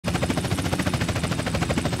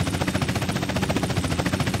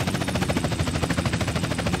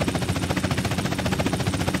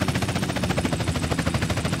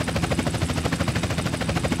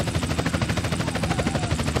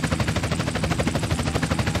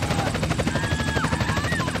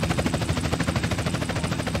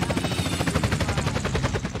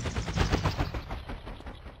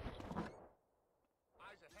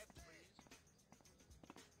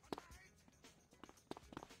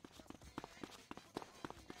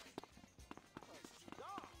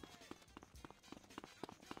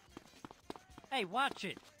Hey, watch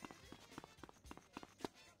it.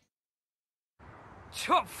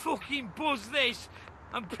 Top fucking buzz this!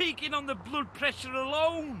 I'm peaking on the blood pressure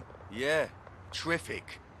alone! Yeah,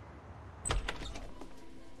 terrific.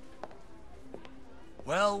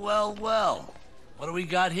 Well, well, well. What do we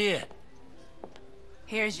got here?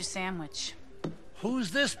 Here's your sandwich.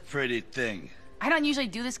 Who's this pretty thing? I don't usually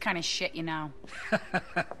do this kind of shit, you know.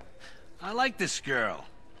 I like this girl.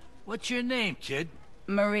 What's your name, kid?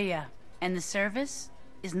 Maria. And the service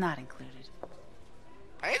is not included.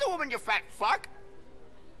 Hey, the woman, you fat fuck!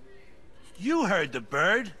 You heard the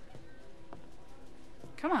bird.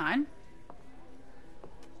 Come on.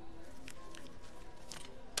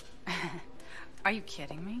 Are you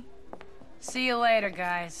kidding me? See you later,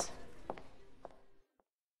 guys.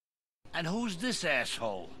 And who's this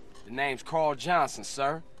asshole? The name's Carl Johnson,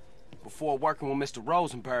 sir. Before working with Mr.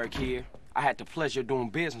 Rosenberg here, I had the pleasure of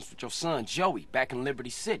doing business with your son, Joey, back in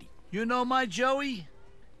Liberty City. You know my Joey?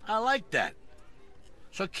 I like that.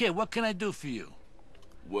 So, kid, what can I do for you?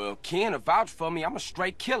 Well, Ken, vouch for me, I'm a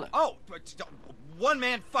straight killer. Oh,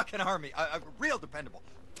 one-man fucking army. Real dependable.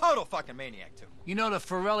 Total fucking maniac, too. You know the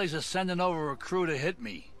Forellis are sending over a crew to hit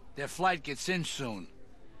me. Their flight gets in soon.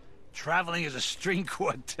 Traveling as a string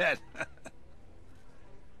quartet.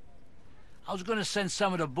 I was gonna send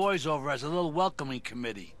some of the boys over as a little welcoming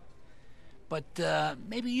committee. But,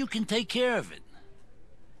 maybe you can take care of it.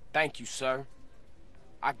 Thank you, sir.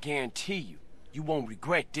 I guarantee you, you won't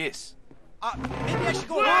regret this. Maybe I should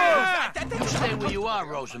go... You stay where you are,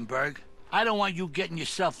 Rosenberg. I don't want you getting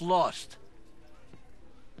yourself lost.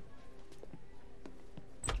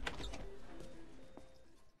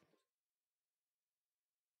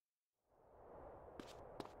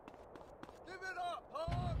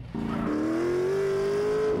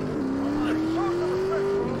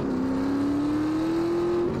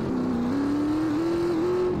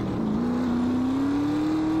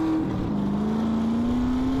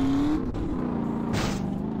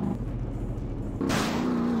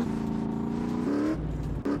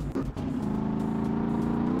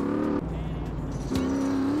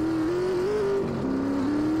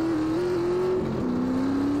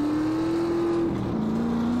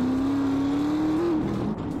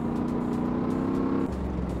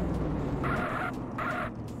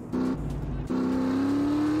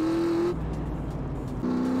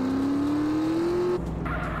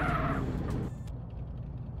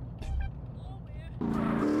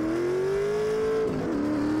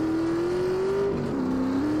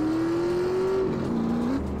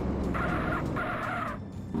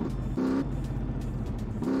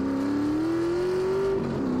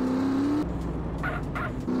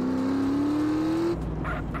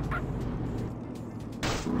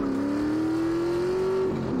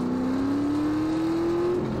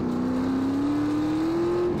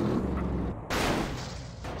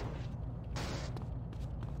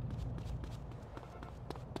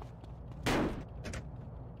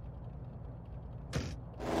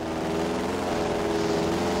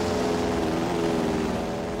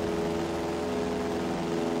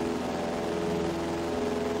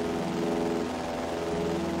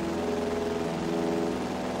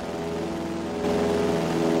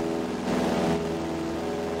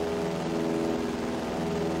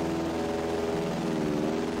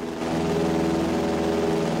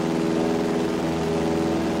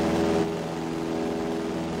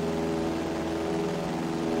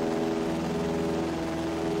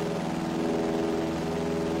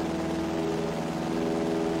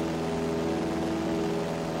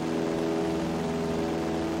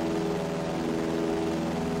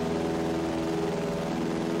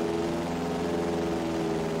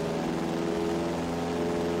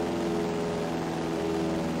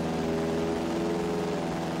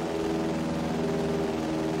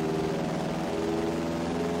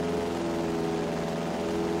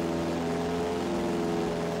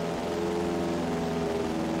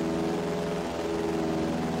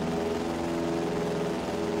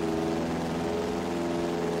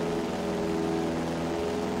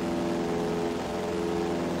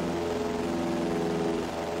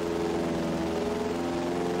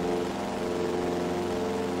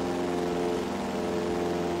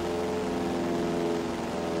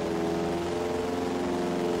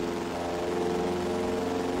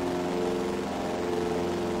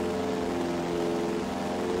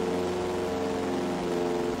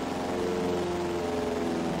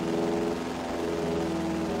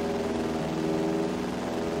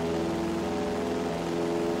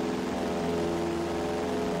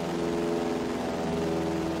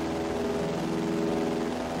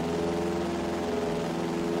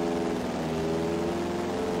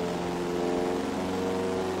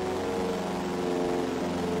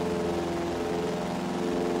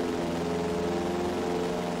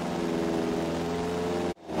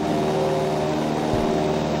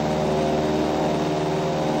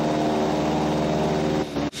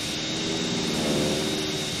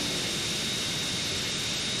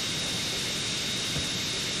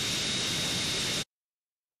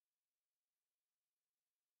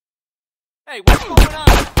 Hey, what's going on?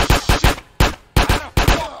 Shit! How the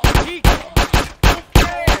fuck he... Who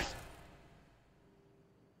cares?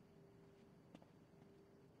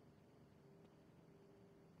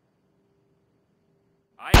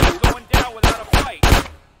 I ain't going down without a fight.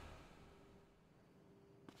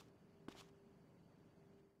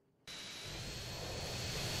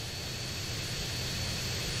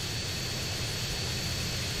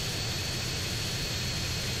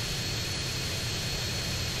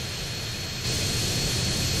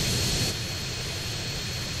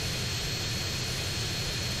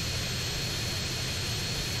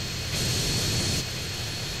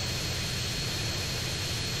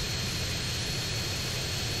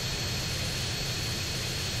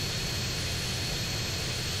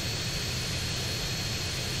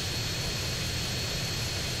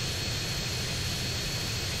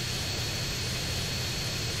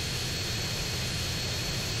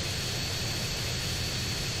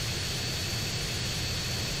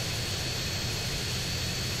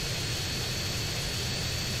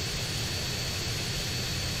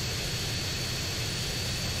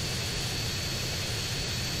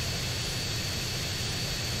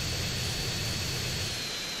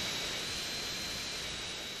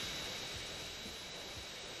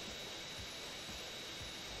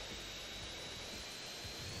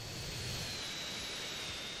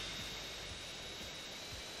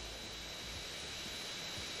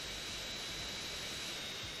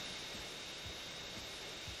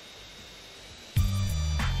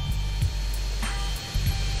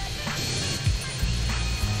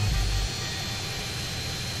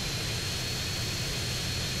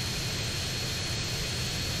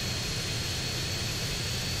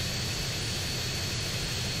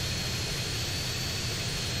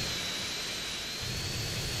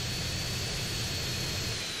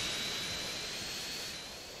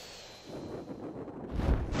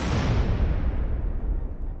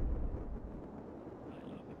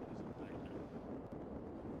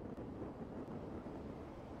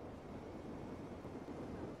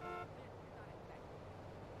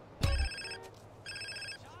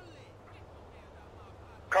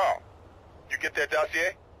 Get that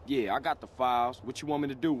dossier? Yeah, I got the files. What you want me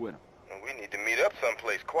to do with them? We need to meet up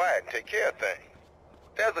someplace quiet and take care of things.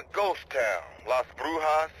 There's a ghost town, Las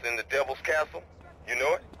Brujas, in the Devil's Castle. You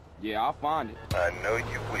know it? Yeah, I'll find it. I know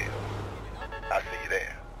you will. I'll see you there.